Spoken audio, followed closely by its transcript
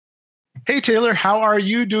Hey Taylor, how are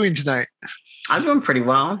you doing tonight? I'm doing pretty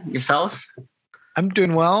well. Yourself? I'm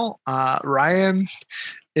doing well. Ryan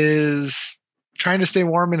is trying to stay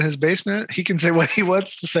warm in his basement. He can say what he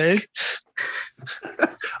wants to say.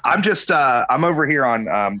 I'm over here on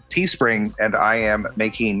Teespring, and I am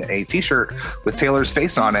making a t-shirt with Taylor's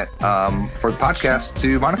face on it for the podcast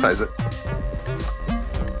to monetize it.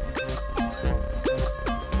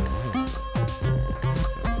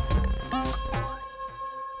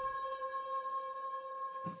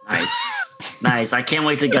 Nice. I can't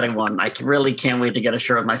wait to get one. I really can't wait to get a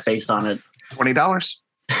shirt with my face on it. $20.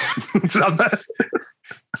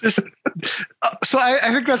 So I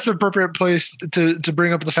think that's the appropriate place to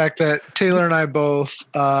bring up the fact that Taylor and I both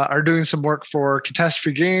are doing some work for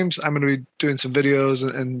Catastrophe Games. I'm going to be doing some videos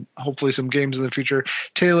and hopefully some games in the future.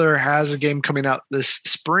 Taylor has a game coming out this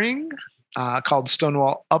spring called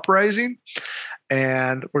Stonewall Uprising,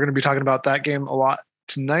 and we're going to be talking about that game a lot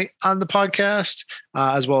tonight on the podcast,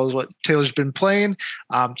 as well as what Taylor's been playing.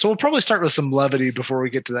 So we'll probably start with some levity before we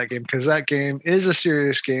get to that game, because that game is a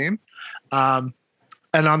serious game. And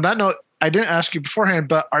on that note, I didn't ask you beforehand,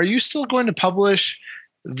 but are you still going to publish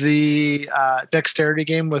the dexterity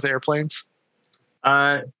game with airplanes?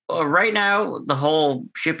 Well, right now, the whole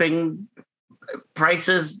shipping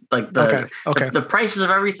prices, like the prices of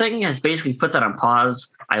everything, has basically put that on pause.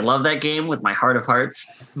 I love that game with my heart of hearts,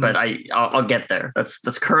 but I'll get there.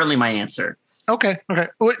 That's currently my answer. Okay.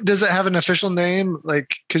 Does it have an official name?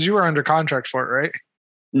 Like, because you were under contract for it, right?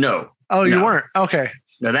 No. Oh, you weren't? Okay.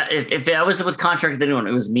 No, that if I was with contract with anyone,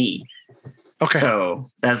 it was me. Okay. So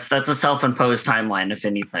that's a self-imposed timeline, if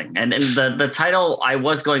anything. And the title I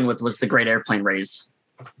was going with was The Great Airplane Race.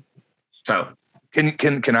 So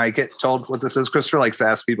Can I get told what this is? Christopher likes to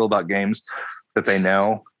ask people about games that they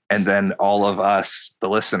know, and then all of us, the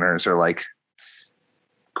listeners, are like,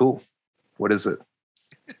 cool, what is it?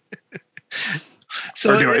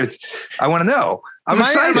 So I want to know. I'm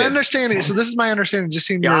excited. My understanding. So this is my understanding. Just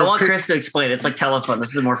seeing. Yeah, I want Chris to explain. It's like telephone.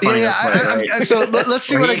 This is more funny. Yeah. Right? So let's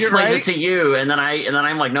see what I get right. He explains it to you, and then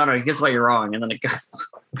I'm like, no, here's why you're wrong, and then it goes.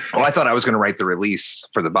 Oh, I thought I was going to write the release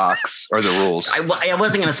for the box or the rules. I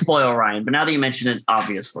wasn't going to spoil Ryan, but now that you mention it,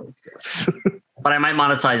 obviously. But I might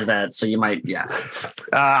monetize that, so you might, yeah.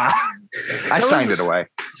 I signed it away.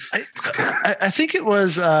 I think it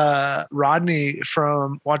was Rodney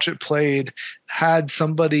from Watch It Played had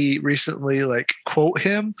somebody recently like quote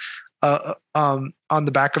him on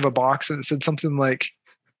the back of a box, and it said something like,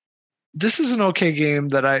 "This is an okay game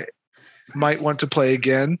that I might want to play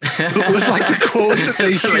again." It was like the quote that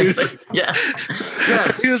they used.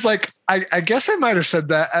 Yes. He was like, I guess I might have said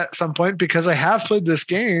that at some point because I have played this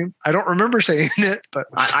game. I don't remember saying it, but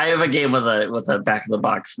I have a game with a back of the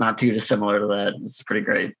box, not too dissimilar to that. It's pretty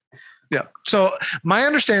great. Yeah. So my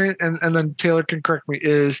understanding, and then Taylor can correct me,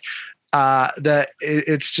 is that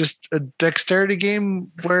it's just a dexterity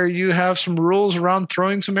game where you have some rules around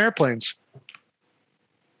throwing some airplanes.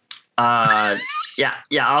 Yeah.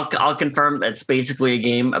 I'll confirm. It's basically a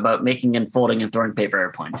game about making and folding and throwing paper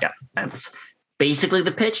airplanes. Yeah, that's basically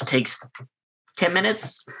the pitch. It takes 10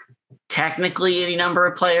 minutes. Technically, any number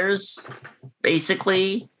of players.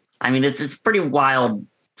 Basically, I mean, it's pretty wild,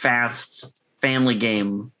 fast family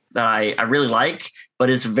game that I really like, but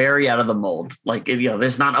it's very out of the mold. Like,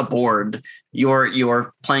 there's not a board.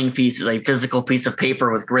 Your playing piece is a physical piece of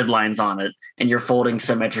paper with grid lines on it, and you're folding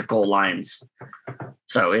symmetrical lines.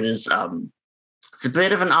 So it is, it's a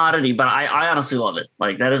bit of an oddity, but I honestly love it.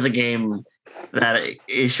 Like, that is a game that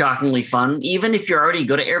is shockingly fun, even if you're already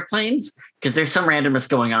good at airplanes, because there's some randomness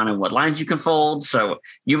going on in what lines you can fold. So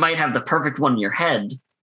you might have the perfect one in your head,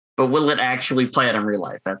 but will it actually play it in real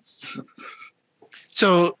life?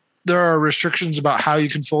 So there are restrictions about how you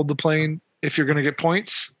can fold the plane if you're going to get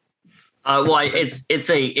points. Well, it's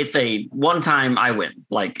a one time I win.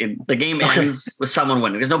 Like, the game ends with someone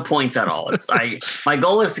winning. There's no points at all. My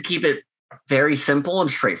goal is to keep it very simple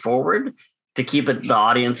and straightforward, to keep the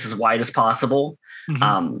audience as wide as possible.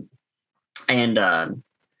 Mm-hmm.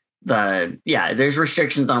 There's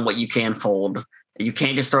restrictions on what you can fold. You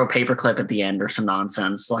can't just throw a paperclip at the end or some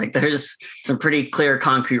nonsense. Like, there's some pretty clear,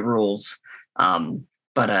 concrete rules.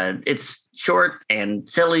 But it's short and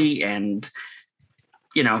silly, and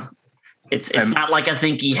it's not like a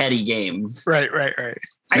thinky heady game. Right.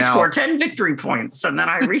 I score 10 victory points, and then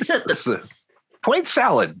I reset this. Point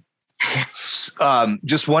salad.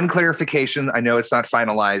 Just one clarification. I know it's not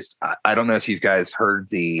finalized. I don't know if you guys heard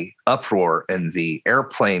the uproar in the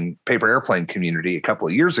paper airplane community a couple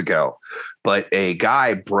of years ago, but a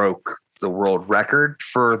guy broke the world record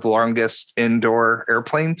for the longest indoor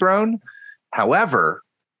airplane thrown. However,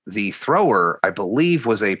 the thrower, I believe,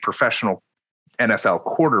 was a professional NFL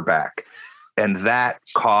quarterback, and that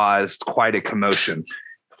caused quite a commotion.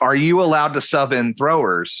 Are you allowed to sub in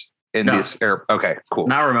throwers in this? Okay, cool.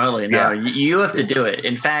 Not remotely. No, Yeah. you have to do it.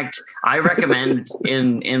 In fact, I recommend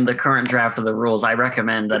in the current draft of the rules, I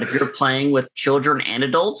recommend that if you're playing with children and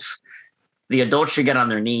adults, the adults should get on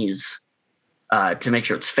their knees to make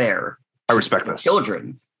sure it's fair. I respect this.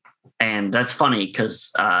 Children. And that's funny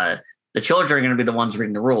because the children are going to be the ones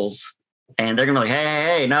reading the rules, and they're going to be like,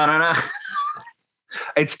 hey, no.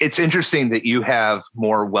 It's interesting that you have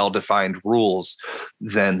more well-defined rules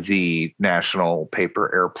than the National Paper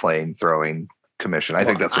Airplane Throwing Commission. I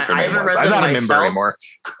think that's what their name was. I'm not a member anymore.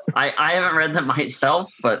 I haven't read them myself,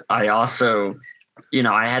 but I also,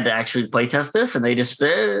 I had to actually play test this, and they just.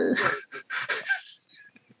 So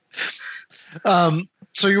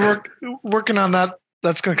you're working on that.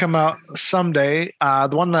 That's going to come out someday. The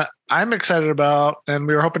one that I'm excited about, and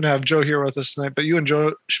we were hoping to have Joe here with us tonight, but you and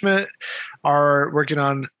Joe Schmidt are working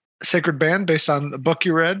on Sacred Band based on a book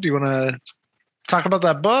you read. Do you want to talk about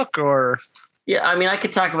that book, or? Yeah, I mean, I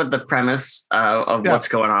could talk about the premise of what's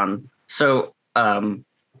going on. So the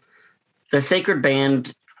Sacred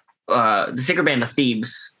Band of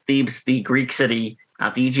Thebes, the Greek city,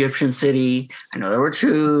 not the Egyptian city. I know there were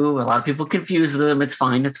two. A lot of people confuse them. It's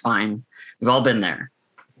fine. We've all been there.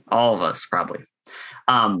 All of us, probably.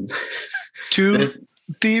 Two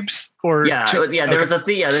Thebes? Or there's a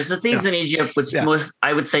Thebes in Egypt, which most,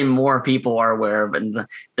 I would say, more people are aware of, and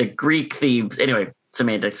the Greek Thebes. Anyway,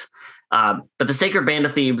 semantics. But the Sacred Band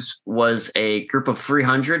of Thebes was a group of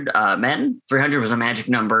 300 men. 300 was a magic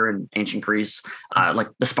number in ancient Greece, like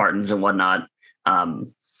the Spartans and whatnot.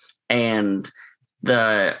 And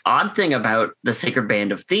the odd thing about the Sacred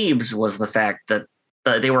Band of Thebes was the fact that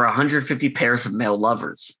they were 150 pairs of male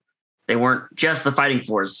lovers. They weren't just the fighting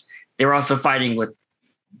force. They were also fighting with,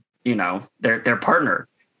 their partner.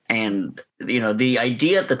 And, the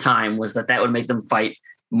idea at the time was that would make them fight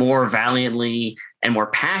more valiantly and more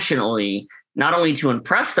passionately, not only to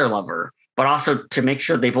impress their lover, but also to make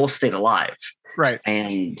sure they both stayed alive. Right.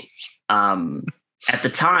 And at the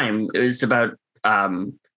time, it was about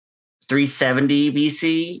 370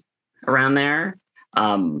 BC, around there.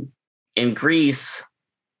 In Greece,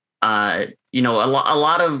 a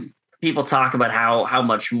lot of people talk about how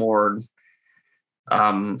much more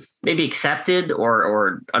maybe accepted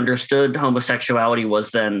or understood homosexuality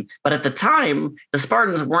was then. But at the time, the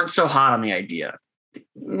Spartans weren't so hot on the idea.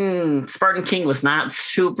 Spartan king was not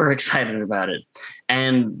super excited about it.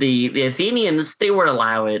 And the Athenians, they would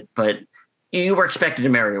allow it, but you were expected to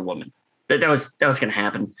marry a woman. That was going to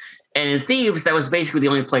happen. And in Thebes, that was basically the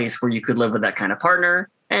only place where you could live with that kind of partner.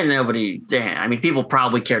 And people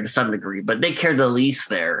probably cared to some degree, but they cared the least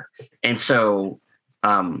there. And so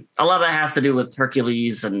a lot of that has to do with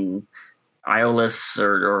Hercules and Iolus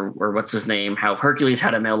or what's his name, how Hercules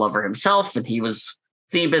had a male lover himself and he was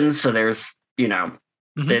Theban. So there's,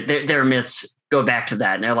 their myths go back to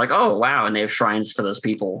that. And they're like, oh, wow. And they have shrines for those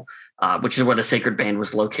people, which is where the Sacred Band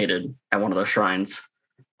was located, at one of those shrines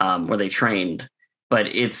where they trained. But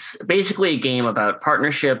it's basically a game about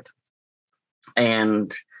partnership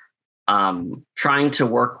and trying to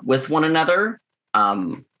work with one another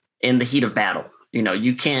in the heat of battle.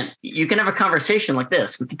 You can have a conversation like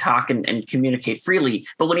this. We can talk and communicate freely.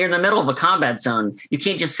 But when you're in the middle of a combat zone, you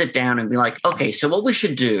can't just sit down and be like, okay, so what we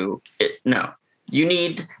should do. No, you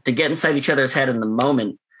need to get inside each other's head in the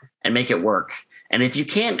moment and make it work. And if you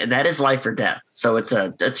can't, that is life or death. So it's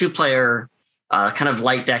a 2-player kind of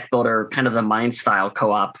light deck builder, kind of the Mind style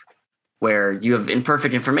co-op, where you have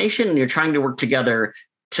imperfect information and you're trying to work together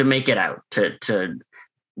to make it out, to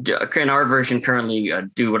in our version currently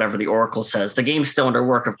do whatever the Oracle says. The game's still under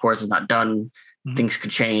work, of course, it's not done. Mm-hmm. Things could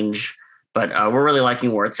change, but we're really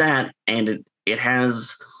liking where it's at. And it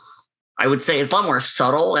has, I would say it's a lot more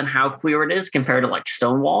subtle in how queer it is compared to like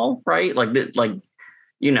Stonewall, right?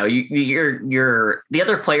 You're the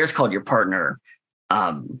other player's called your partner.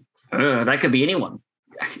 That could be anyone,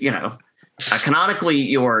 canonically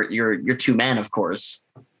you're two men, of course,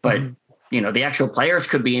 but the actual players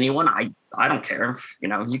could be anyone. I don't care.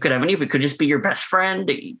 You could have it could just be your best friend.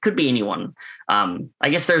 It could be anyone. I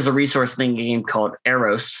guess there's a resource thing game called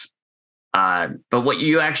Eros. But what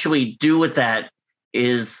you actually do with that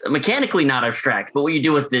is mechanically not abstract, but what you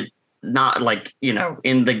do with it, not like,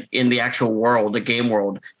 in the actual world, the game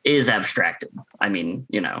world is abstracted. I mean,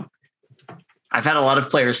 I've had a lot of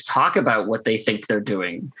players talk about what they think they're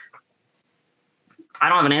doing. I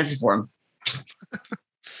don't have an answer for them.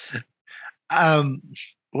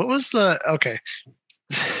 What was okay.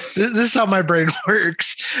 This is how my brain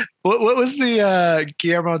works. What was the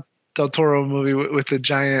Guillermo del Toro movie with the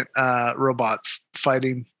giant robots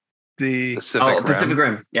fighting the Pacific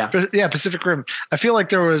Rim. Yeah. Pacific Rim. I feel like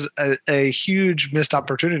there was a huge missed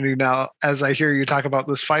opportunity now as I hear you talk about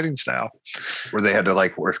this fighting style. Where they had to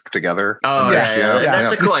like work together. Oh, yeah.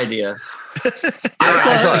 That's a cool idea.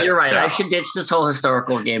 You're right. Yeah. I should ditch this whole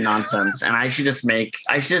historical game nonsense and I should just get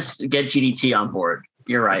GDT on board.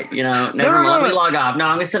 You're right. You know, never mind. Let me log off. No,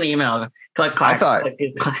 I'm going to send an email. Click. I thought,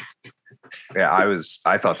 click. yeah,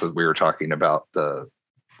 I thought that we were talking about the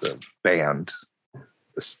band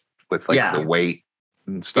with like the weight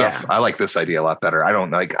and stuff. Yeah. I like this idea a lot better.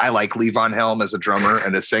 I like Lee Von Helm as a drummer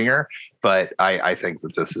and a singer, but I think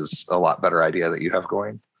that this is a lot better idea that you have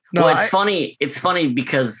going. No, well, funny. It's funny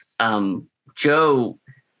because Joe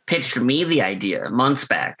pitched me the idea months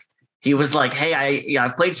back. He was like, "Hey,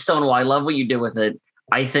 I've played Stonewall. I love what you did with it.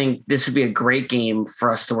 I think this would be a great game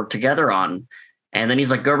for us to work together on." And then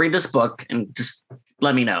he's like, "Go read this book and just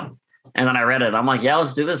let me know." And then I read it. I'm like, "Yeah,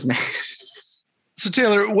 let's do this, man." So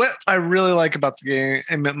Taylor, what I really like about the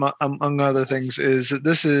game, among other things, is that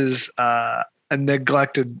this is a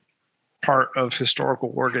neglected part of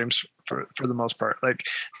historical war games for the most part. Like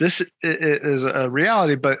this is a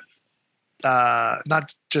reality, but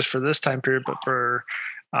not just for this time period, but for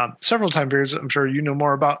several time periods. I'm sure you know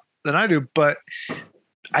more about than I do, but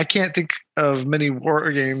I can't think of many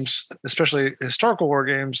war games, especially historical war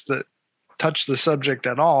games, that touch the subject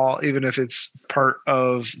at all, even if it's part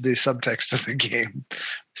of the subtext of the game.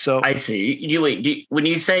 So I see. When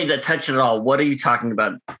you say that touch it at all, what are you talking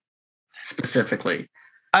about specifically?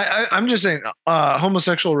 I'm just saying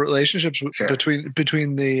homosexual relationships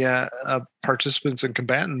between the participants and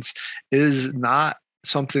combatants is not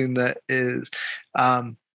something that is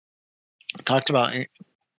talked about in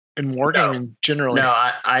wargaming generally. No,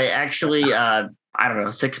 I actually I don't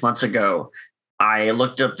know, 6 months ago, I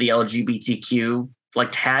looked up the LGBTQ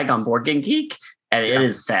tag on Board Game Geek, and it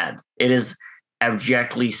is sad. It is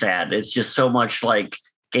abjectly sad. It's just so much like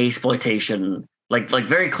gay exploitation, like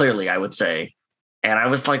very clearly, I would say. And I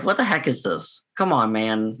was like, what the heck is this? Come on,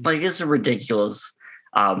 man. Like, this is ridiculous.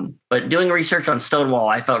 But doing research on Stonewall,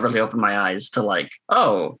 I felt really opened my eyes to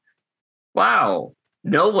oh, wow.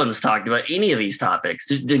 No one's talked about any of these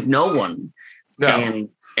topics. No one. No.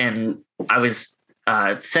 And I was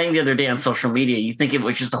saying the other day on social media, you think if it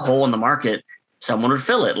was just a hole in the market, someone would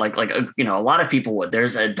fill it. A lot of people would.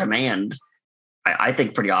 There's a demand. I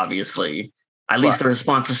think pretty obviously. At least the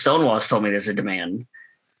response to Stonewall has told me there's a demand.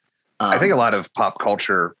 I think a lot of pop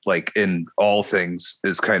culture, in all things,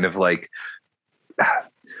 is kind of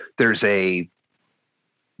there's a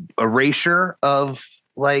erasure of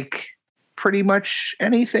pretty much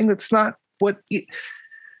anything that's not what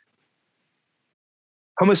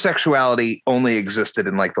homosexuality only existed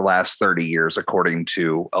in the last 30 years, according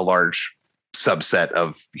to a large subset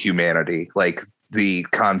of humanity. The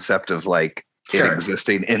concept of it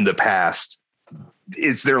existing in the past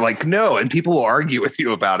is they're no, and people will argue with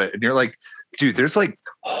you about it. And you're like, dude, there's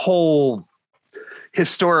whole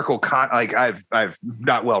historical I've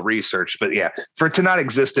not well researched, but yeah, for it to not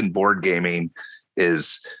exist in board gaming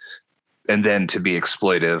is, and then to be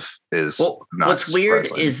exploitive is not what's weird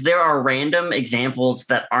surprising. Is there are random examples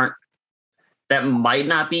that might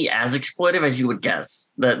not be as exploitive as you would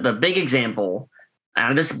guess. The big example,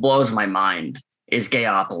 and this blows my mind, is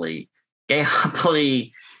Gayopoly.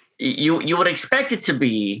 Gayopoly, you would expect it to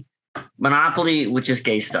be Monopoly, which is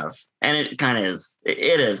gay stuff, and it kind of is.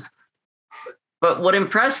 It is. But what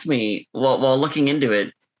impressed me while looking into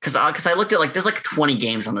it, because I looked at there's 20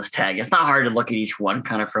 games on this tag. It's not hard to look at each one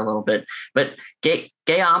kind of for a little bit. But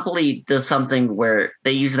Gayopoly does something where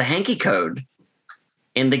they use the hanky code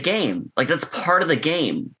in the game. That's part of the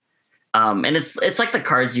game. And it's like the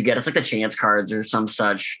cards you get. It's like the chance cards or some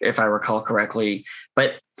such, if I recall correctly.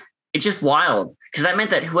 But it's just wild, because that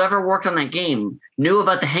meant that whoever worked on that game knew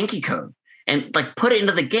about the hanky code and put it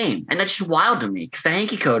into the game. And that's just wild to me, because the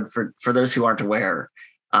hanky code, for those who aren't aware,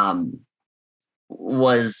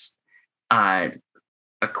 was a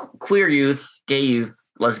queer youth, gay youth,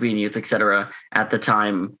 lesbian youth, etc. at the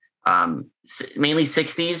time, mainly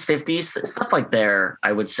 60s, 50s, stuff like there,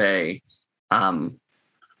 I would say.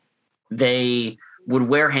 They would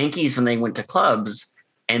wear hankies when they went to clubs,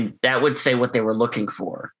 and that would say what they were looking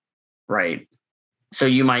for, right? So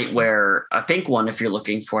you might wear a pink one if you're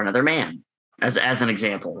looking for another man, as an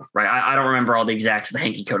example, right? I don't remember all the exacts of the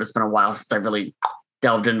hanky code. It's been a while since I really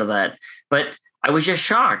delved into that. But I was just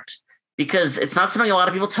shocked, because it's not something a lot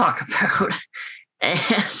of people talk about.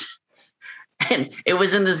 And it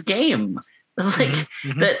was in this game.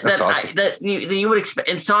 That you would expect.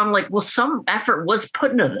 And so I'm like, well, some effort was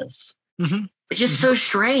put into this. Mm-hmm. It's just so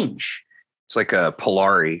strange. It's like a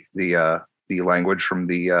Polari, the language from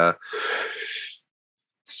the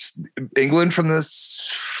was England from the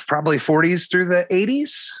probably 40s through the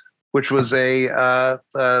 80s, which was a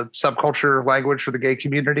subculture language for the gay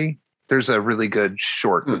community. There's a really good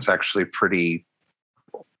short that's actually pretty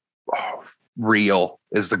real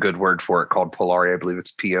is the good word for it, called Polari. I believe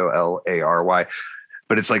it's Polary,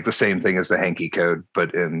 but it's like the same thing as the hanky code,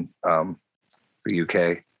 but in the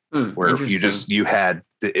UK, where it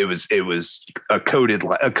was a coded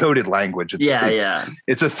language.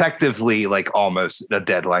 It's effectively like almost a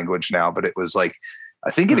dead language now, but it was like,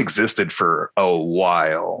 I think it existed for a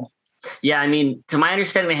while. Yeah, I mean, to my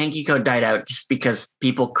understanding, the hanky code died out just because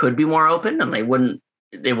people could be more open and they wouldn't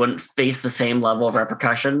face the same level of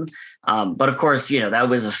repercussion. But of course, that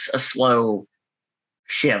was a slow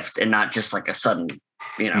shift and not just like a sudden,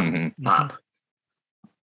 pop.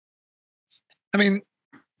 I mean,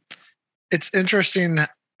 it's interesting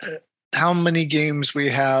how many games we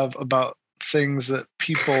have about things that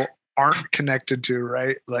people aren't connected to,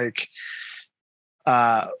 right? Like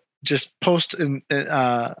just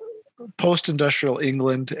post-industrial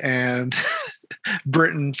England and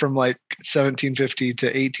Britain from like 1750 to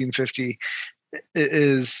 1850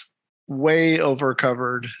 is way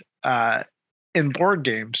overcovered in board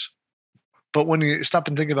games. But when you stop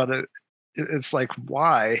and think about it, it's like,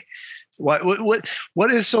 why? What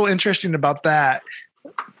is so interesting about that?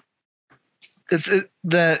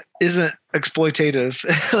 That isn't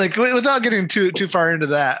exploitative. Like, without getting too far into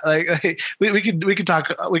that, like we could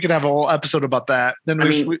have a whole episode about that. Then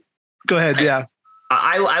go ahead. Yeah.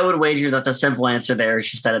 I would wager that the simple answer there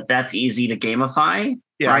is just that that's easy to gamify,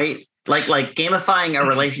 right? Like gamifying a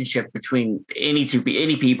relationship between any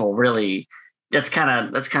people, really. That's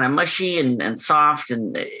kind of mushy and soft,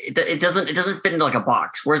 and it doesn't fit into like a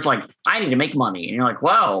box. Where it's like, I need to make money, and you're like,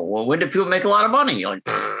 wow, well, when do people make a lot of money? You're like,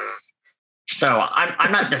 pfft. So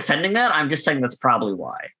I'm not defending that. I'm just saying that's probably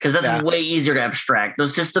why, because that's way easier to abstract.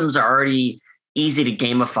 Those systems are already easy to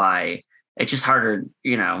gamify. It's just harder,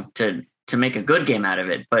 to make a good game out of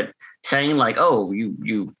it. But saying like, oh,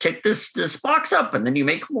 you tick this box up and then you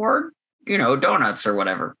make more, donuts or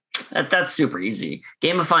whatever. That's super easy.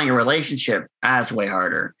 Gamifying a relationship, that's way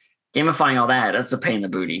harder. Gamifying all that's a pain in the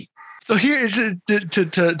booty. So here,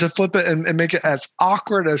 to flip it and make it as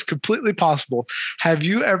awkward as completely possible, have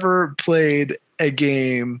you ever played a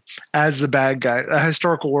game as the bad guy, a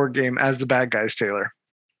historical war game as the bad guys, Taylor?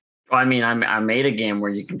 Well, I mean, I made a game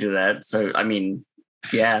where you can do that. So, I mean,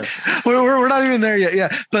 yes. we're not even there yet.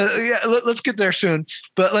 Yeah. But yeah, let's get there soon.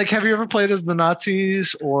 But like, have you ever played as the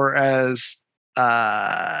Nazis or as,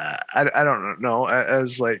 I don't know,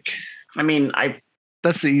 as like, I mean,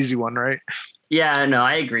 that's the easy one, right? Yeah, no,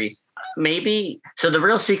 I agree. Maybe. So the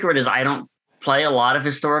real secret is I don't play a lot of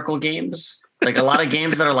historical games, like a lot of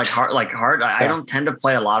games that are like hard. I don't tend to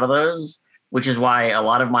play a lot of those, which is why a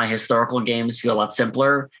lot of my historical games feel a lot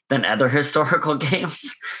simpler than other historical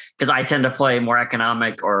games, because I tend to play more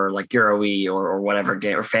economic or like Euro-y or whatever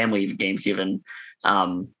game, or family games even.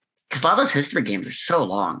 Because a lot of those history games are so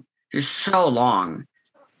long. They're so long.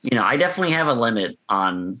 I definitely have a limit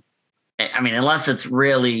on, I mean, unless it's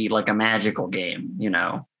really like a magical game,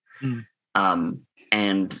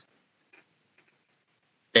 and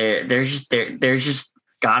there's just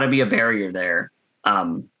gotta be a barrier there.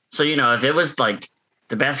 So, if it was like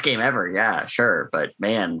the best game ever, yeah, sure. But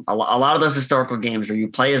man, a lot of those historical games where you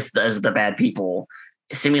play as the bad people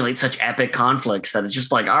simulate such epic conflicts that it's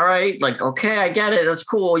just like, all right, like, okay, I get it. That's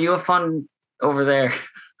cool. You have fun over there.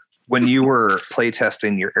 When you were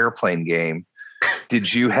playtesting your airplane game,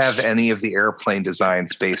 did you have any of the airplane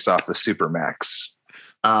designs based off the Supermax?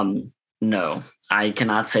 No, I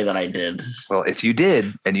cannot say that I did. Well, if you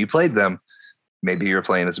did and you played them, maybe you're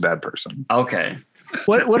playing as a bad person. Okay.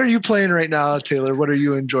 What are you playing right now, Taylor? What are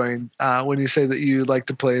you enjoying when you say that you like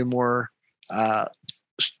to play more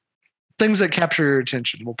things that capture your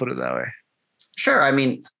attention? We'll put it that way. Sure. I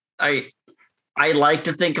mean, I like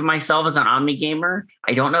to think of myself as an omni gamer.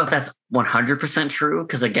 I don't know if that's 100% true,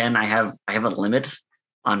 because again, I have a limit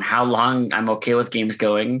on how long I'm okay with games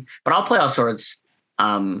going. But I'll play all sorts.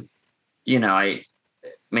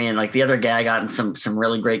 Like the other day, I got in some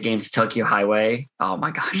really great games. Tokyo Highway. Oh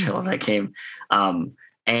my gosh, I love that game.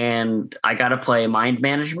 And I got to play Mind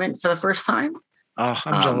Management for the first time. Oh,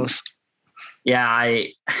 I'm jealous. Yeah,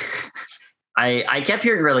 I kept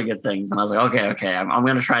hearing really good things, and I was like, okay, I'm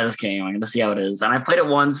going to try this game. I'm going to see how it is. And I played it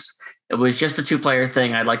once. It was just a 2-player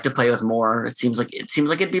thing. I'd like to play with more. It seems like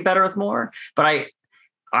it'd be better with more. But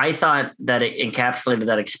I thought that it encapsulated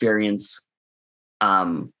that experience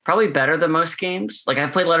probably better than most games. Like,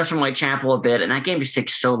 I've played Letters from Whitechapel a bit, and that game just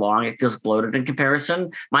takes so long. It feels bloated in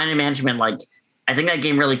comparison. Mind Management, like, I think that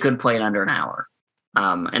game really could play in under an hour.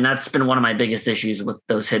 And that's been one of my biggest issues with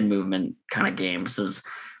those hidden movement kind of games is,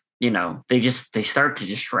 they start to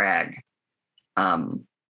just drag. And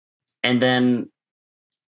then,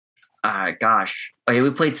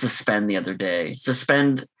 we played Suspend the other day.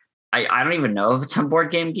 Suspend, I don't even know if it's on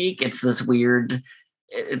Board Game Geek. It's this weird,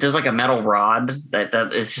 there's like a metal rod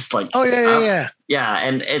that is just like, yeah.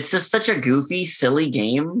 And it's just such a goofy, silly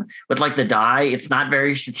game with like the die. It's not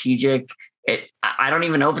very strategic. I don't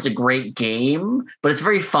even know if it's a great game, but it's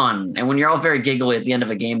very fun. And when you're all very giggly at the end of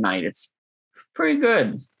a game night, it's pretty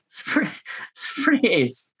good. It's pretty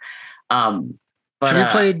ace. But have you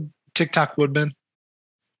played TocToc Woodman?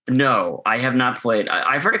 No, I have not played.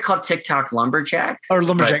 I've heard it called TocToc Lumberjack. Or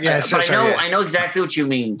Lumberjack, but I know exactly what you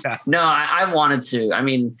mean. Yeah. No, I wanted to. I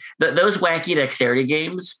mean, those wacky dexterity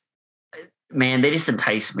games, man, they just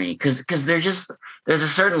entice me because there's a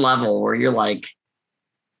certain level where you're like,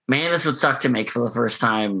 man, this would suck to make for the first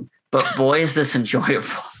time, but boy, is this enjoyable.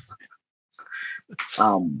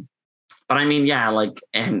 But I mean, yeah,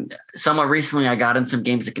 and somewhat recently I got in some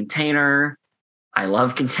games of Container. I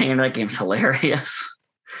love Container. That game's hilarious.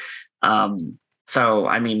 So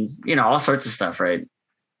I mean, all sorts of stuff, right?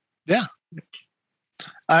 Yeah.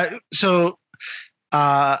 So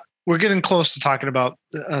we're getting close to talking about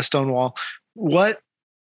Stonewall. What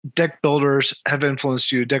deck builders have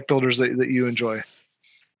influenced you? Deck builders that you enjoy?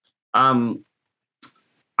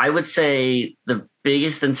 I would say the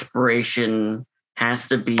biggest inspiration has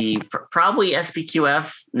to be probably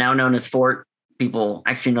SPQF, now known as Fort. People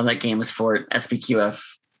actually know that game as Fort, SPQF.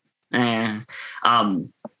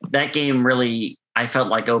 That game really, I felt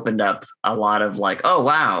like opened up a lot of like, oh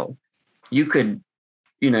wow, you could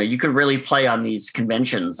really play on these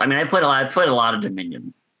conventions. I mean, I played a lot of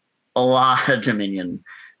Dominion, and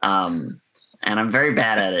I'm very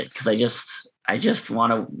bad at it because I just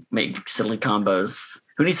want to make silly combos.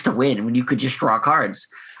 Who needs to win when you could just draw cards?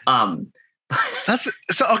 That's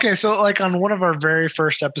so okay. So like on one of our very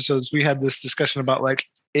first episodes, we had this discussion about like,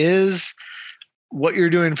 is what you're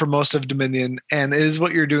doing for most of Dominion and is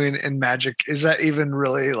what you're doing in Magic, is that even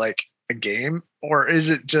really like a game, or is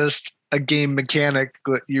it just a game mechanic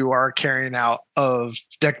that you are carrying out of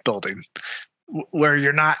deck building where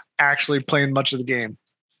you're not actually playing much of the game?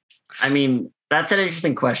 I mean, that's an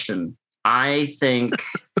interesting question. I think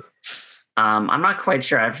I'm not quite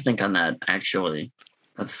sure. I have to think on that, actually.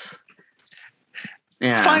 It's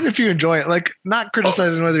fine if you enjoy it. Like, not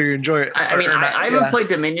criticizing whether you enjoy it. I haven't played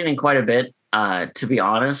Dominion in quite a bit, to be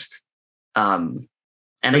honest. And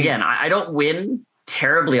again, I don't win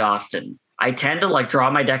terribly often. I tend to like draw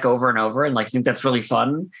my deck over and over and like think that's really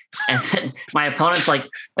fun. And then my opponent's like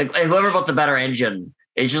whoever built the better engine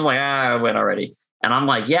is just like, I win already. And I'm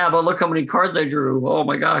like, yeah, but look how many cards I drew. Oh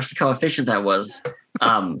my gosh, look how efficient that was.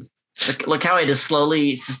 Look how I just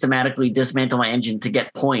slowly, systematically dismantle my engine to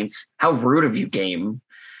get points. How rude of you, game.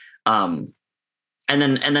 And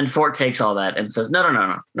then Fort takes all that and says,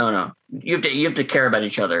 no. You have to care about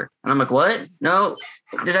each other. And I'm like, what? No,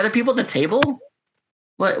 there's other people at the table.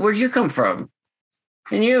 Where'd you come from?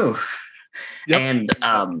 And you. Yep. And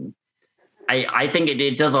I think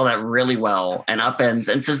it does all that really well and upends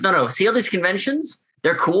and says, no, see all these conventions?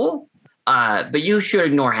 They're cool, but you should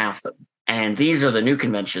ignore half them. And these are the new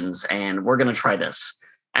conventions, and we're going to try this.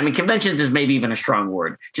 I mean, conventions is maybe even a strong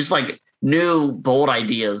word. Just like new, bold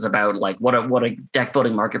ideas about like what a deck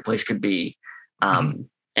building marketplace could be. And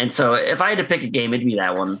so if I had to pick a game, it'd be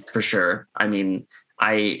that one for sure. I mean,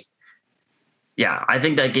 I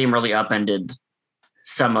think that game really upended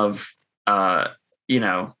some of, my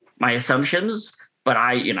assumptions, but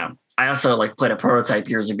I also like played a prototype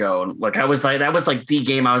years ago. And like, that was like the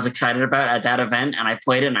game I was excited about at that event. And I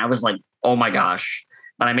played it and I was like, oh my gosh.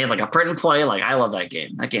 But I made like a print and play. Like, I love that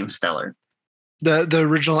game. That game's stellar. The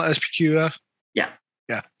original SPQF? Yeah.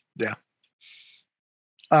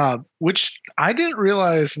 Which I didn't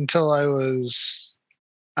realize until I was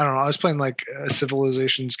playing like a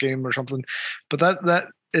Civilizations game or something, but that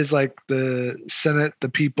is like the Senate, the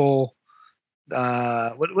people.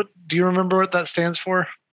 What do you remember what that stands for?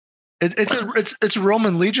 It's a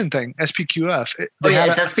Roman Legion thing, SPQF.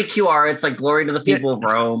 It's SPQR. It's like Glory to the People of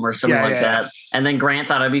Rome or something that. And then Grant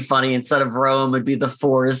thought it'd be funny. Instead of Rome, it'd be the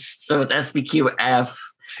Forest. So it's SPQF.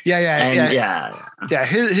 Yeah.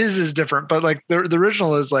 His is different, but like the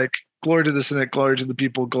original is like Glory to the Senate, Glory to the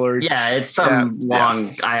People, Glory. Yeah, it's some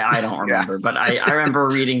long. I don't remember, but I remember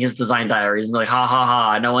reading his design diaries and be like, ha ha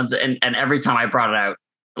ha. No one's and every time I brought it out,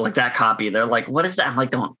 like that copy, they're like, what is that? I'm like,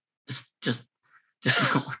 don't just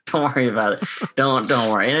don't worry about it. Don't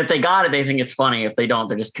worry. And if they got it, they think it's funny. If they don't,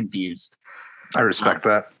 they're just confused. I respect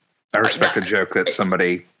that. I respect the joke that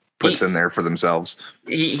somebody puts in there for themselves.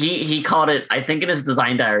 He called it, I think in his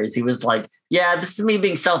design diaries, he was like, yeah, this is me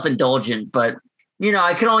being self-indulgent, but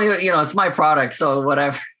I can only, it's my product, so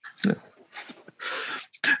whatever.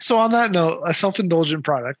 So on that note, a self-indulgent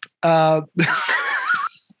product.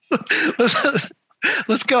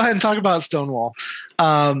 Let's go ahead and talk about Stonewall.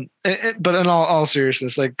 But in all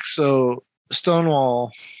seriousness, so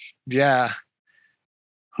Stonewall, yeah.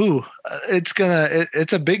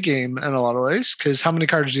 It's a big game in a lot of ways, because how many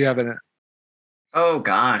cards do you have in it? Oh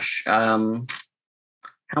gosh. How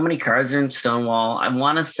many cards are in Stonewall? I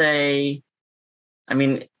want to say, I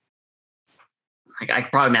could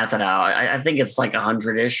probably math that out. I think it's like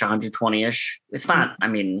 100-ish, 120-ish. It's not,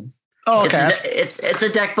 Oh, okay. It's a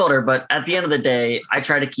deck builder, but at the end of the day, I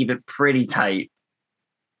try to keep it pretty tight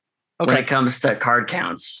when it comes to card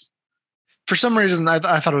counts. For some reason, I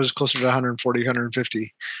thought it was closer to 140,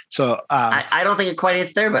 150. So I don't think it quite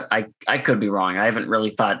hits there, but I could be wrong. I haven't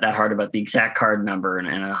really thought that hard about the exact card number in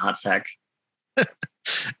a hot sec.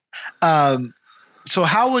 So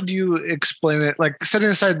how would you explain it? Like, setting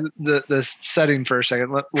aside the setting for a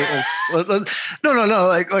second.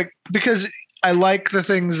 No. Because I like the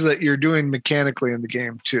things that you're doing mechanically in the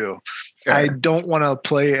game too. Sure. I don't want to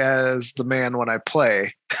play as the man when I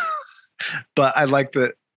play, but I like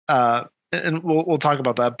that. And we'll talk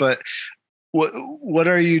about that. But what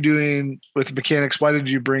are you doing with mechanics? Why did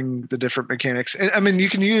you bring the different mechanics? You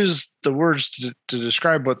can use the words to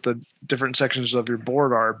describe what the different sections of your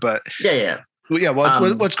board are, but yeah.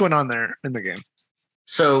 What's going on there in the game?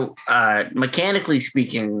 So mechanically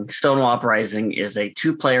speaking, Stonewall Uprising is a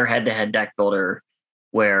 2-player head-to-head deck builder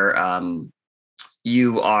where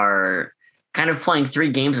you are kind of playing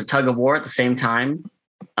 3 games of tug of war at the same time,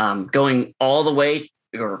 going all the way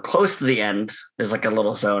or close to the end. There's like a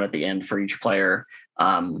little zone at the end for each player.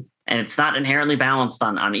 And it's not inherently balanced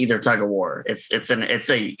on either tug of war. It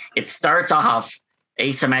starts off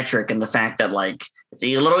asymmetric in the fact that it's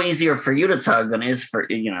a little easier for you to tug than it is for,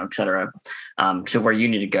 et cetera, to where you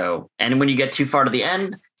need to go. And when you get too far to the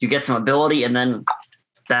end, you get some ability, and then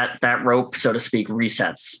that rope, so to speak,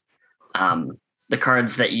 resets. The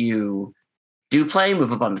cards that you do play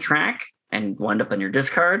move up on the track and wind up on your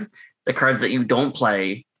discard. The cards that you don't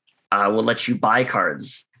play will let you buy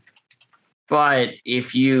cards. But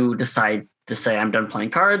if you decide to say, I'm done playing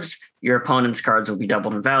cards, your opponent's cards will be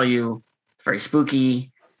doubled in value. It's very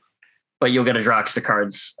spooky. But you'll get to draw extra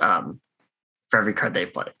cards for every card they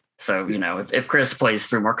play. So, if Chris plays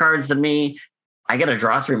 3 more cards than me, I get to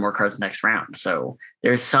draw 3 more cards next round. So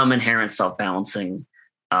there's some inherent self-balancing,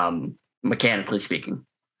 mechanically speaking.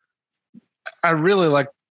 I really like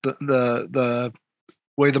the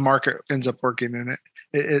way the market ends up working in it.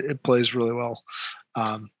 It plays really well.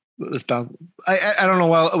 I don't know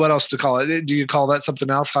what else to call it. Do you call that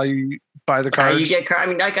something else? How you buy the cards? You get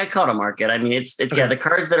I call it a market. It's okay. The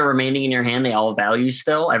cards that are remaining in your hand, they all have value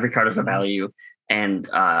still. Every card has a value, and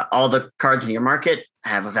all the cards in your market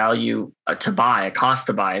have a value to buy, a cost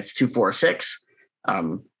to buy. It's 2, 4, 6,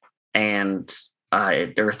 and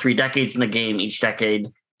there are 3 decades in the game. Each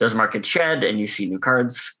decade, those markets shed, and you see new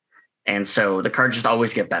cards, and so the cards just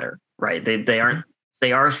always get better, right?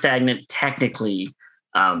 They are stagnant technically.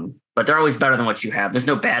 But they're always better than what you have. There's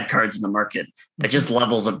no bad cards in the market. It's just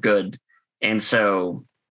levels of good. And so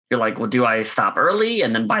you're like, well, do I stop early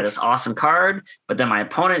and then buy this awesome card? But then my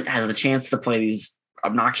opponent has the chance to play these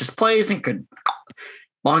obnoxious plays and could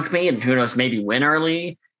bonk me and who knows, maybe win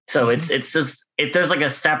early. So it's just, there's like a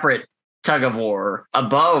separate tug of war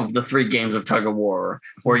above the 3 games of tug of war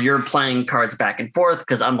where you're playing cards back and forth.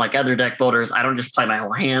 Because unlike other deck builders, I don't just play my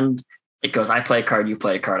whole hand. It goes, I play a card, you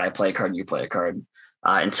play a card, I play a card, you play a card.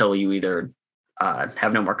 Until you either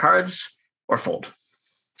have no more cards or fold.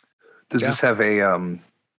 Does this have a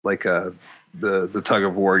the tug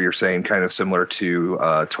of war you're saying kind of similar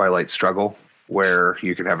to Twilight Struggle, where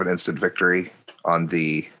you can have an instant victory on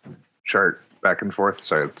the chart back and forth?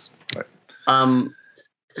 So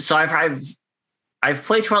I've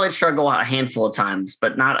played Twilight Struggle a handful of times,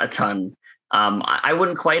 but not a ton. I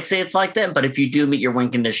wouldn't quite say it's like that, but if you do meet your win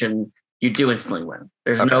condition, you do instantly win.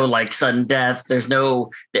 There's no sudden death.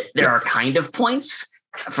 There are kind of points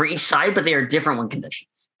for each side, but they are different win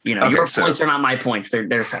conditions. Your points are not my points.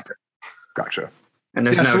 They're separate. Gotcha. And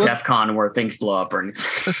there's no DEF CON where things blow up or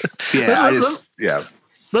anything.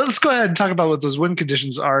 Let's go ahead and talk about what those win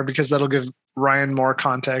conditions are, because that'll give Ryan more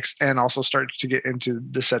context and also start to get into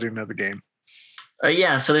the setting of the game.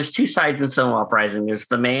 So there's 2 sides in Stonewall Uprising. There's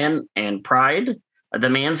the man and Pride. The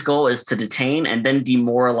man's goal is to detain and then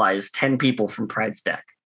demoralize 10 people from Pride's deck.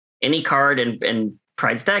 Any card in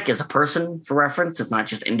Pride's deck is a person, for reference. It's not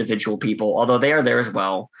just individual people, although they are there as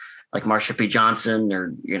well. like Marsha P. Johnson,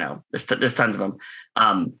 or there's tons of them.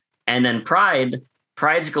 And then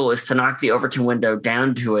Pride's goal is to knock the Overton window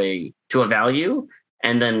down to a value,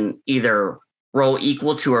 and then either roll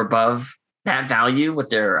equal to or above that value with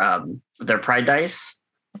their Pride dice,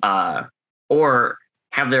 or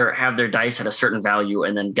have their dice at a certain value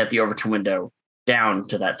and then get the Overton window down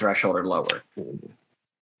to that threshold or lower.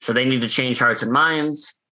 So they need to change hearts and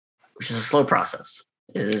minds, which is a slow process.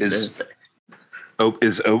 Is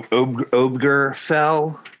Obger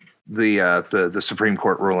fell? The Supreme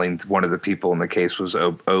Court ruling, one of the people in the case was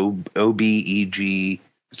Obger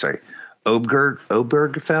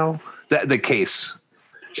fell? That the case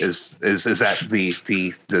is that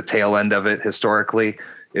the tail end of it historically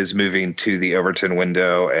is moving to the Overton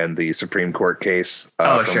window and the Supreme Court case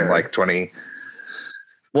from sure. like 20.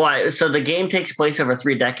 Well, so the game takes place over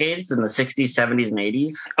 3 decades in the 60s, 70s, and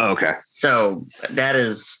 80s. Oh, okay. So that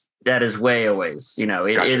is way a ways.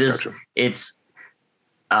 Gotcha. It's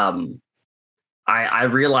I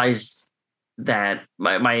realized that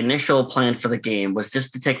my initial plan for the game was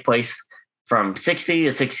just to take place from 60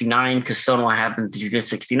 to 69, because Stonewall happens to June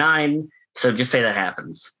 69. So just say that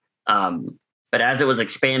happens. But as it was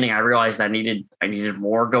expanding, I realized I needed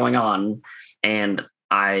more going on, and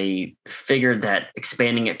I figured that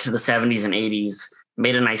expanding it to the 70s and 80s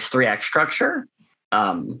made a nice 3-act structure,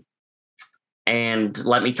 and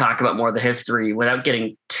let me talk about more of the history without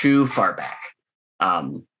getting too far back,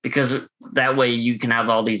 because that way you can have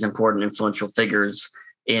all these important influential figures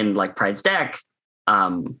in like Pride's deck,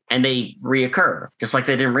 and they reoccur just like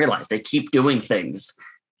they didn't realize. They keep doing things,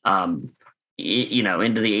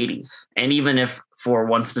 into the 80s. And even if for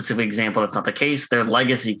one specific example that's not the case, their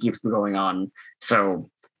legacy keeps going on.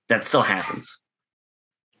 So that still happens.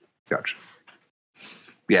 Gotcha.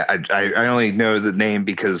 Yeah, I only know the name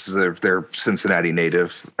because they're Cincinnati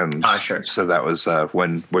native, and sure. So that was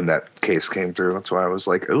when that case came through. That's why I was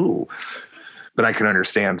like, ooh. But I can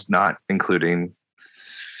understand not including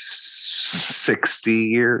 60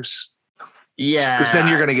 years. Yeah, because then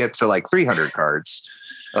you're going to get to like 300 cards.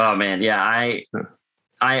 Oh man, yeah.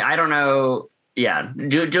 I don't know. Yeah,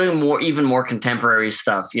 doing even more contemporary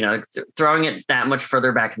stuff. Throwing it that much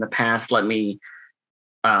further back in the past let me.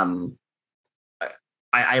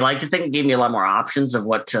 I like to think it gave me a lot more options of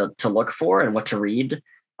what to look for and what to read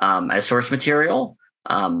as source material,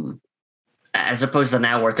 as opposed to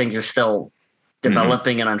now where things are still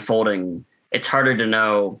developing and unfolding. It's harder to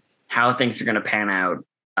know how things are going to pan out.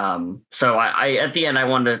 So I at the end, I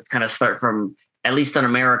wanted to kind of start from, at least in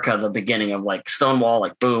America, the beginning of like Stonewall,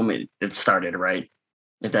 like boom, it started, right?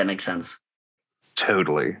 If that makes sense.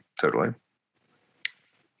 Totally.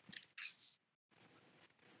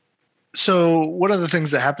 So one of the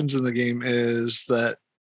things that happens in the game is that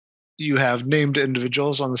you have named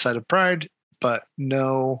individuals on the side of Pride, but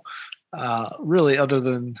no, really, other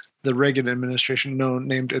than the Reagan administration, no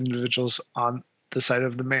named individuals on the side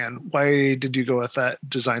of the man. Why did you go with that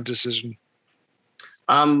design decision?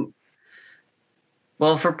 Well,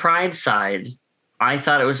 for Pride's side, I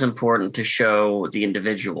thought it was important to show the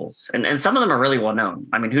individuals, and some of them are really well known.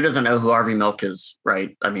 I mean, who doesn't know who Harvey Milk is,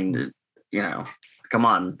 right? I mean, come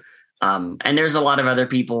on. And there's a lot of other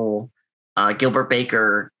people. Gilbert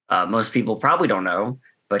Baker, most people probably don't know,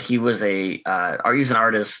 but he was he was an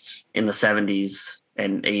artist in the 70s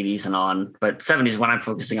and 80s and on, but 70s when I'm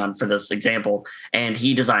focusing on for this example. And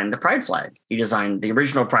he designed the Pride flag. He designed the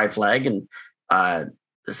original Pride flag in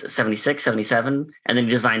 76, 77, and then he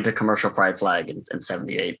designed the commercial Pride flag in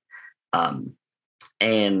 78.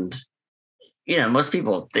 And most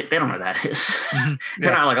people, they don't know who that is.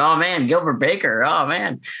 They're not like, oh man, Gilbert Baker. Oh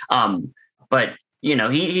man. But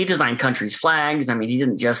he designed countries' flags. I mean, he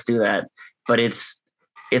didn't just do that, but it's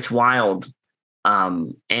wild.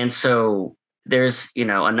 And so there's,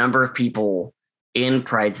 a number of people in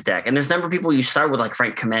Pride's deck, and there's a number of people you start with, like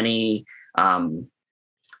Frank Kameny,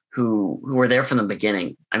 who were there from the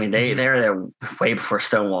beginning. I mean, they're there way before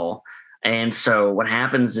Stonewall. And so what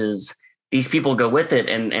happens is these people go with it,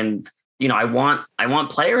 and I want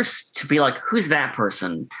players to be like, who's that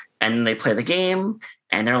person? And they play the game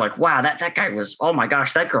and they're like, wow, that guy was, oh my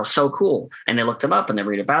gosh, that girl's so cool. And they look them up and they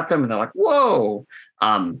read about them and they're like, whoa.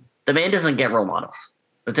 The man doesn't get role models,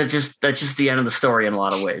 but that's just the end of the story in a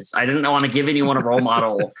lot of ways. I didn't want to give anyone a role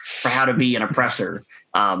model for how to be an oppressor.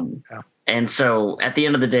 And so at the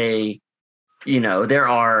end of the day, there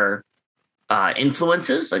are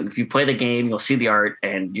influences. Like if you play the game, you'll see the art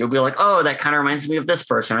and you'll be like, oh, that kind of reminds me of this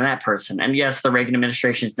person or that person. And yes, the Reagan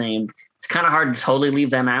administration's named. It's kind of hard to totally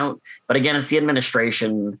leave them out. But again, it's the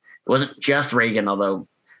administration. It wasn't just Reagan, although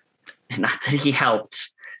not that he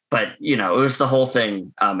helped, but it was the whole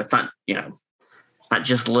thing. It's not, not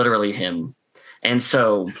just literally him. And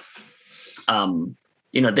so,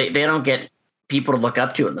 they don't get people to look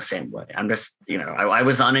up to in the same way. I'm just, I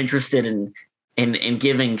was uninterested in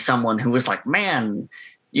giving someone who was like, man,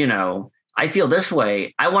 I feel this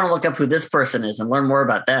way. I want to look up who this person is and learn more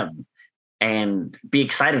about them and be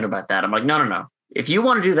excited about that. I'm like, no. If you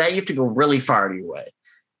want to do that, you have to go really far out of your way.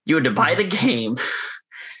 You had to buy the game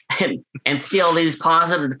and see all these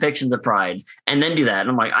positive depictions of pride and then do that. And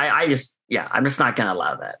I'm like, I'm just not going to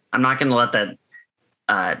allow that. I'm not going to let that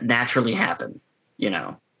naturally happen, Yeah.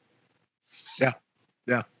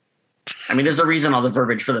 I mean, there's a reason all the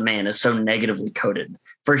verbiage for the man is so negatively coded.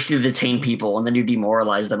 First you detain people and then you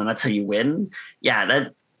demoralize them and that's how you win. Yeah,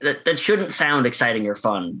 that shouldn't sound exciting or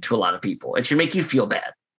fun to a lot of people. It should make you feel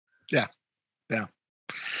bad. Yeah.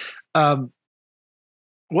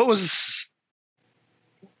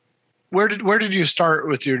 Where did you start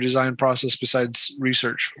with your design process besides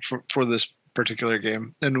research for this particular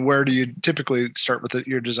game? And where do you typically start with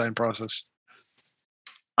your design process?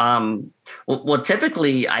 Well,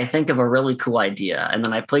 typically I think of a really cool idea and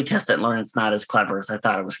then I play test it and learn it's not as clever as I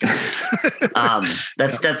thought it was going to be.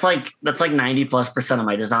 That's like 90+% of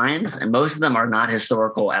my designs, and most of them are not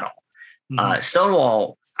historical at all. Mm-hmm.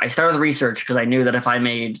 Stonewall, I started with research because I knew that if I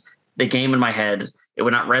made the game in my head, it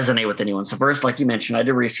would not resonate with anyone. So first, like you mentioned, I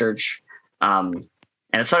did research, and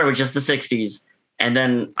it started with just the 60s. And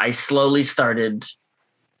then I slowly started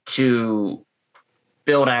to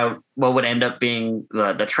build out what would end up being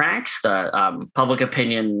the tracks, the public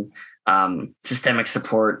opinion, systemic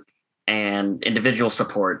support, and individual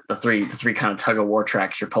support, the three kind of tug of war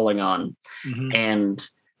tracks you're pulling on. Mm-hmm. And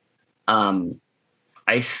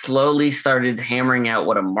I slowly started hammering out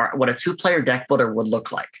what a 2-player deck builder would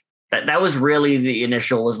look like. That was really the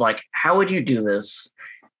initial, was like, how would you do this?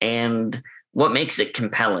 And what makes it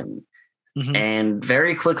compelling? Mm-hmm. And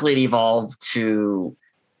very quickly it evolved to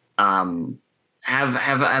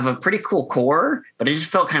have a pretty cool core, but it just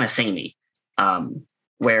felt kind of samey. I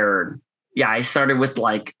started with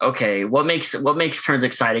like, okay, what makes turns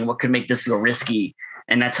exciting? What could make this feel risky?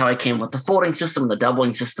 And that's how I came with the folding system, the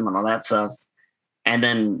doubling system, and all that stuff. And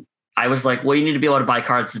then I was like, well, you need to be able to buy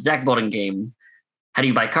cards. It's a deck building game. How do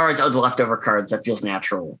you buy cards? Oh, the leftover cards. That feels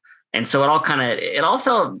natural. And so it all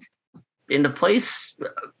fell into place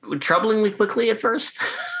troublingly quickly at first.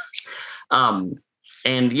 So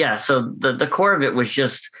the core of it was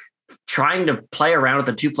just trying to play around with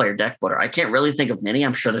a 2-player deck builder. I can't really think of many.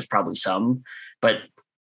 I'm sure there's probably some, but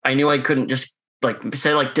I knew I couldn't just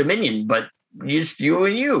say Dominion, but just you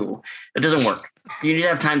and you. It doesn't work. You need to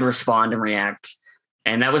have time to respond and react.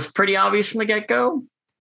 And that was pretty obvious from the get-go.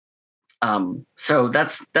 So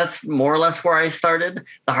that's more or less where I started.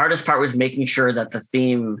 The hardest part was making sure that the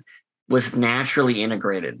theme was naturally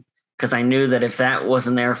integrated, because I knew that if that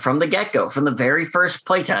wasn't there from the get-go, from the very first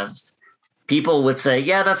playtest, people would say,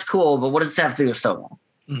 yeah, that's cool, but what does this have to do with Stonewall?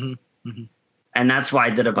 Mm-hmm. Mm-hmm. And that's why I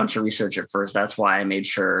did a bunch of research at first. That's why I made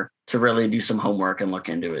sure to really do some homework and look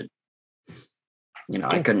into it.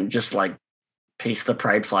 I couldn't just paste the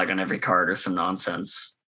pride flag on every card or some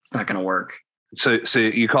nonsense. It's not going to work. So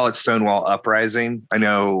you call it Stonewall Uprising. I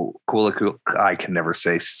know I can never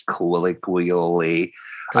say colloquially.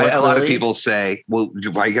 A lot of people say, well,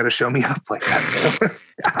 why you got to show me up like that?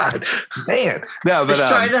 God, man. No, but just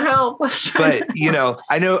trying to help. But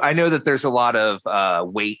I know that there's a lot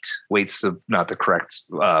of weight's not the correct,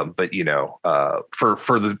 but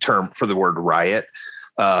for the word riot.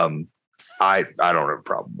 I don't have a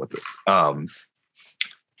problem with it.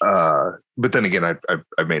 But then again,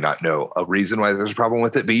 I may not know a reason why there's a problem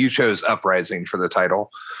with it, but you chose Uprising for the title,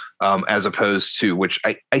 as opposed to, which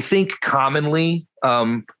I think commonly,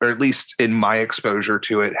 or at least in my exposure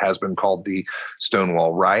to it, has been called the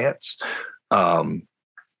Stonewall Riots. I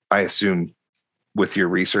assume with your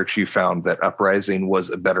research, you found that Uprising was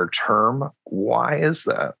a better term. Why is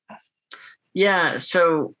that? Yeah.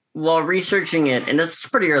 So while researching it, and this is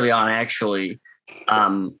pretty early on, actually,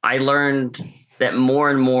 I learned that more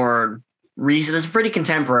and more recent, it's pretty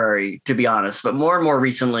contemporary, to be honest, but more and more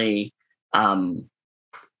recently,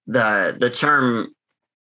 the term,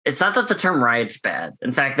 it's not that the term riot's bad.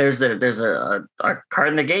 In fact, there's a card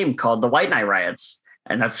in the game called the White Knight Riots,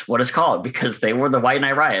 and that's what it's called because they were the White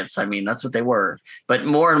Knight Riots. I mean, that's what they were. But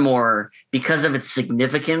more and more, because of its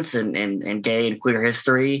significance in gay and queer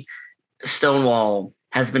history, Stonewall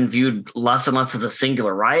has been viewed less and less as a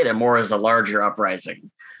singular riot and more as a larger uprising.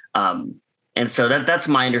 And so that's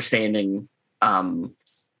my understanding. And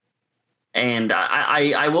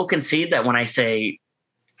I will concede that when I say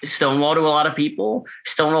Stonewall to a lot of people,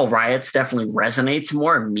 Stonewall Riots definitely resonates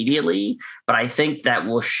more immediately, but I think that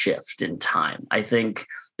will shift in time. I think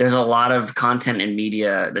there's a lot of content in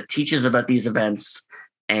media that teaches about these events,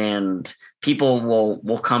 and people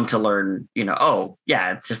will come to learn, oh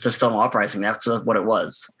yeah, it's just a Stonewall Uprising. That's what it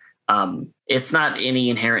was. It's not any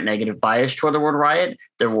inherent negative bias toward the word riot.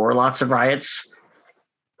 There were lots of riots,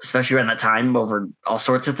 especially around that time, over all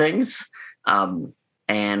sorts of things. And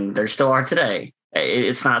there still are today.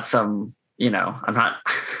 It's not some, I'm not,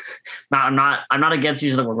 I'm not against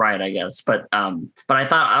using the word riot, I guess, but I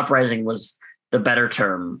thought uprising was the better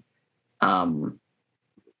term,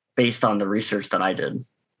 based on the research that I did.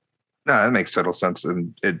 No, that makes total sense,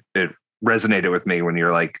 and it resonated with me when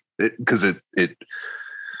you're like, because it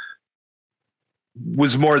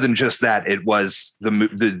was more than just that. It was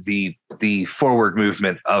the forward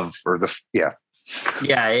movement of,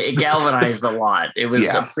 it galvanized a lot. It was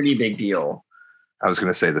a pretty big deal. I was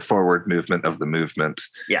going to say the forward movement of the movement.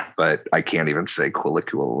 Yeah. But I can't even say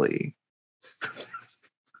colloquially.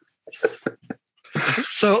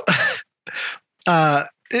 So,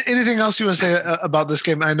 anything else you want to say about this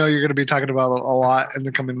game? I know you're going to be talking about it a lot in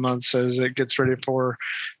the coming months as it gets ready for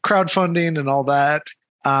crowdfunding and all that.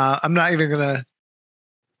 I'm not even going to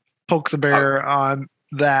poke the bear on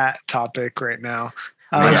that topic right now.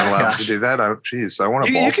 I'm not allowed to do that. I want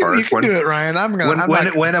a ballpark. You can do it, Ryan.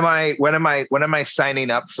 When am I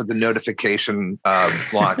signing up for the notification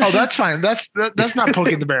launch? Oh, that's fine. That's not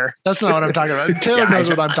poking the bear. That's not what I'm talking about. Taylor knows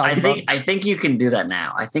what I'm talking about. I think you can do that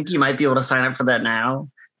now. I think you might be able to sign up for that now.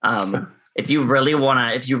 If you really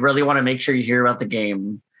want to make sure you hear about the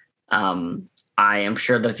game, I am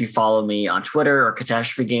sure that if you follow me on Twitter or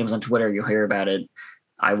Catastrophe Games on Twitter, you'll hear about it.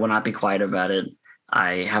 I will not be quiet about it.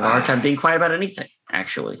 I have a hard time being quiet about anything,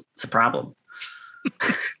 actually. It's a problem.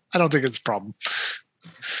 I don't think it's a problem.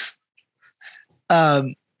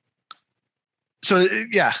 So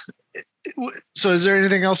is there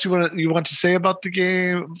anything else you want to say about the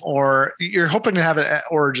game, or you're hoping to have it at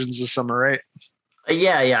Origins this summer, right?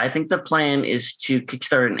 Yeah. I think the plan is to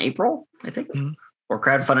kickstart in April, I think, or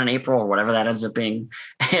crowdfund in April, or whatever that ends up being,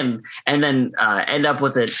 and then end up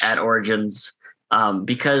with it at Origins.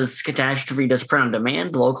 Because Catastrophe does print on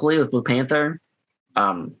demand locally with Blue Panther.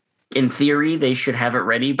 In theory, they should have it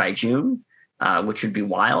ready by June, which would be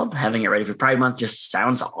wild. Having it ready for Pride Month just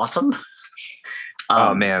sounds awesome.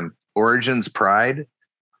 Oh man, Origins Pride,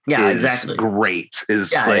 exactly, great.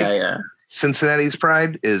 Cincinnati's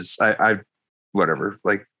Pride is I whatever.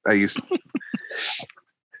 Like I used.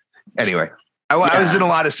 Anyway, I was in a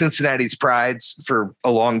lot of Cincinnati's Prides for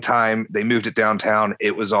a long time. They moved it downtown.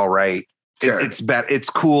 It was all right. Sure. It's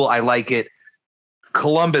cool. I like it.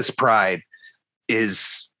 Columbus Pride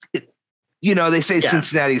is, they say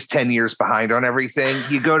Cincinnati's 10 years behind on everything.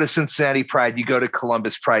 You go to Cincinnati Pride, you go to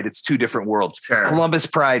Columbus Pride. It's two different worlds. Sure. Columbus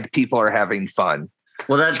Pride, people are having fun.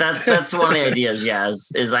 Well, that's one of the ideas. Yeah,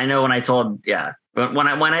 is I know when I tell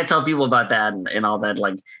people about that and all that,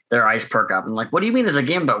 like their eyes perk up and like, what do you mean? There's a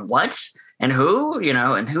game about what and who?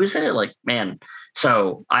 And who's in it? Like, man.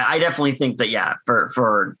 So I definitely think that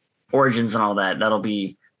for Origins and all that, that'll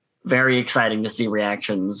be very exciting to see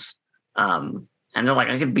reactions. And they're like,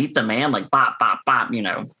 I could beat the man, like bop, bop, bop,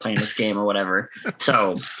 playing this game or whatever.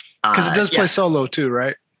 So, because it does play solo too,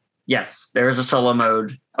 right? Yes, there is a solo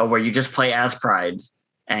mode where you just play as Pride,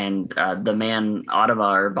 and the man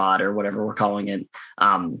Automa or bot or whatever we're calling it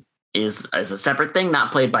is a separate thing,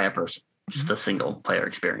 not played by a person, just a single player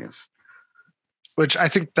experience. Which I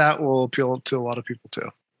think that will appeal to a lot of people too.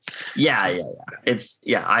 Yeah. It's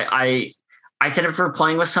I tend to prefer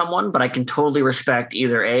playing with someone, but I can totally respect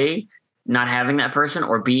either A, not having that person,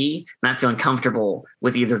 or B, not feeling comfortable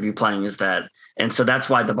with either of you playing as that. And so that's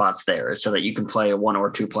why the bot's there, is so that you can play a 1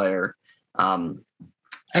 or 2 player.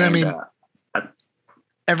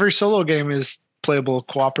 Every solo game is playable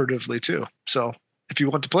cooperatively too. So if you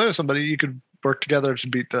want to play with somebody, you could work together to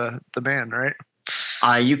beat the man, right?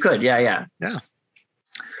 You could, yeah.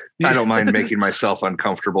 I don't mind making myself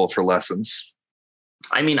uncomfortable for lessons.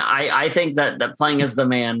 I mean, I think that playing as the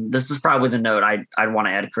man, this is probably the note I'd want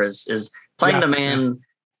to add, Chris, is playing the man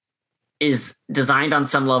is designed on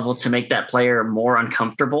some level to make that player more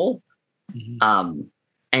uncomfortable. Mm-hmm.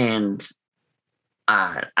 And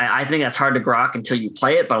I think that's hard to grok until you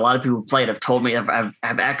play it, but a lot of people who play it have told me, have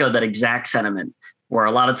echoed that exact sentiment, where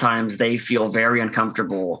a lot of times they feel very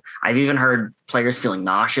uncomfortable. I've even heard players feeling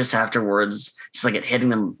nauseous afterwards, just like it hitting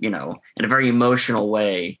them, in a very emotional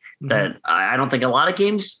way that I don't think a lot of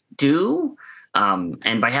games do.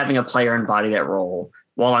 And by having a player embody that role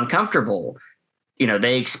while uncomfortable,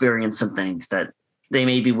 they experience some things that they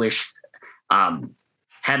maybe wish hadn't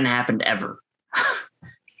happened ever.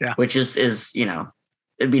 Yeah. Which is,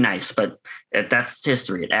 it'd be nice, but that's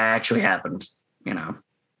history. It actually happened,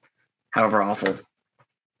 however awful.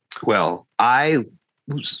 Well, I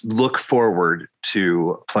look forward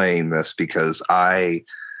to playing this because I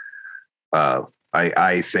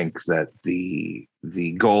think that the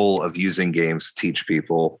goal of using games to teach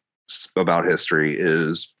people about history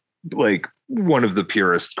is like one of the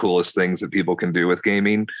purest, coolest things that people can do with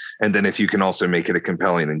gaming. And then if you can also make it a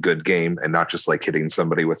compelling and good game and not just like hitting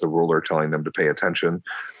somebody with a ruler telling them to pay attention,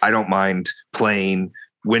 I don't mind playing,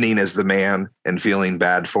 winning as the man and feeling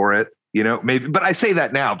bad for it. You know, maybe, but I say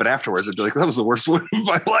that now, but afterwards I'd be like, that was the worst win of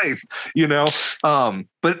my life, you know?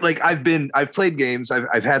 But like I've played games.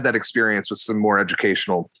 I've had that experience with some more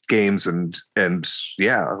educational games and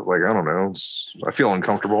yeah, like, I don't know, I feel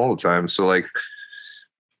uncomfortable all the time. So like,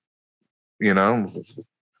 you know,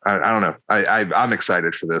 I don't know. I'm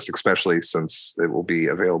excited for this, especially since it will be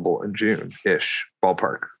available in June-ish,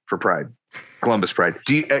 ballpark for Pride. Columbus Pride.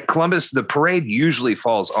 Columbus, the parade usually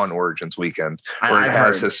falls on Origins weekend, or it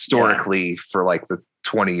has historically for like the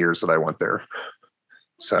 20 years that I went there.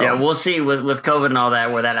 So yeah, we'll see with COVID and all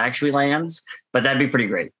that where that actually lands, but that'd be pretty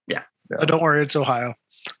great. Yeah. But don't worry, it's Ohio.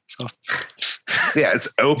 So yeah, it's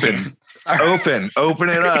open. Open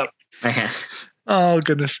it up. Oh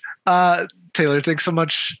goodness. Taylor, thanks so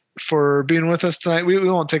much for being with us tonight. We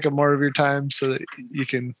won't take up more of your time so that you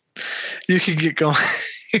can get going.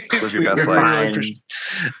 Live your best life.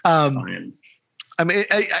 I mean,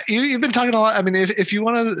 you've been talking a lot. I mean, if you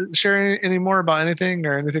want to share any more about anything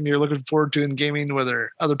or anything you're looking forward to in gaming,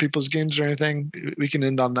 whether other people's games or anything, we can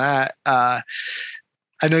end on that. I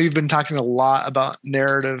know you've been talking a lot about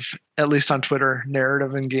narrative, at least on Twitter,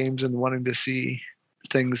 narrative in games and wanting to see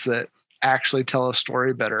things that actually tell a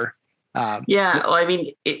story better. Well, I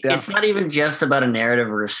mean, it's not even just about a narrative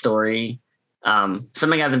or a story.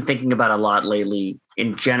 Something I've been thinking about a lot lately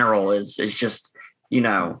in general is just, you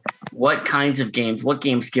know, what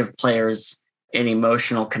games give players an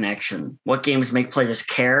emotional connection? What games make players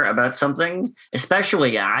care about something?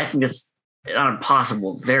 Especially, I think it's not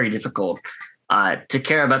impossible, very difficult to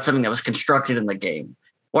care about something that was constructed in the game.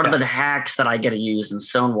 One of the hacks that I get to use in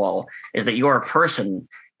Stonewall is that you're a person,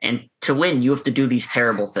 and to win, you have to do these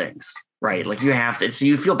terrible things, right? Like you have to, so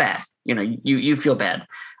you feel bad, you know, you feel bad.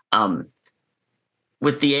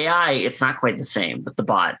 With the AI, it's not quite the same with the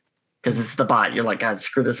bot, because it's the bot. You're like, God,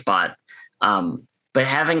 screw this bot. But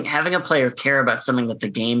having a player care about something that the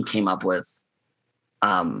game came up with,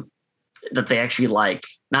 that they actually like,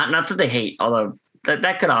 not that they hate, although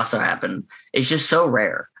that could also happen. It's just so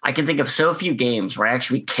rare. I can think of so few games where I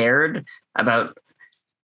actually cared about,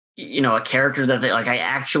 you know, a character that they like. I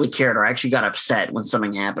actually cared or actually got upset when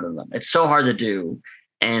something happened to them. It's so hard to do.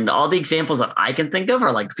 And all the examples that I can think of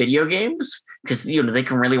are like video games, because, you know, they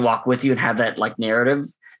can really walk with you and have that like narrative,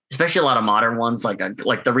 especially a lot of modern ones like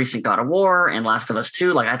the recent God of War and Last of Us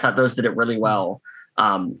 2. Like I thought those did it really well.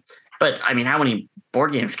 But I mean, how many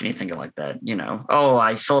board games can you think of like that? You know, oh,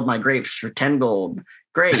 I sold my grapes for 10 gold.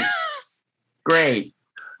 Great. Great.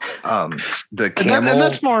 The camel, and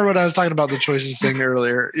that's more what I was talking about, the choices thing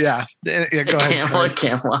earlier. Yeah. Go ahead.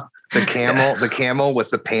 The camel with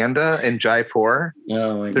the panda in Jaipur.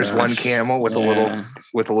 Oh my There's gosh. one camel with a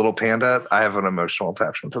little panda. I have an emotional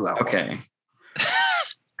attachment to that one. Okay.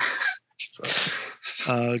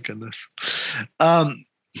 Oh goodness.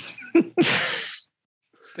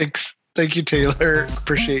 Thank you, Taylor.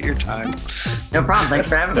 Appreciate your time. No problem. Thanks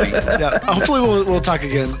for having me. Yeah. Hopefully we'll talk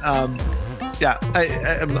again. Yeah,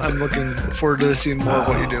 I'm looking forward to seeing more of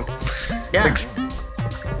what you do. Yeah.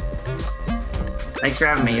 Thanks for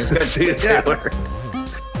having me. It was good. See you, Taylor.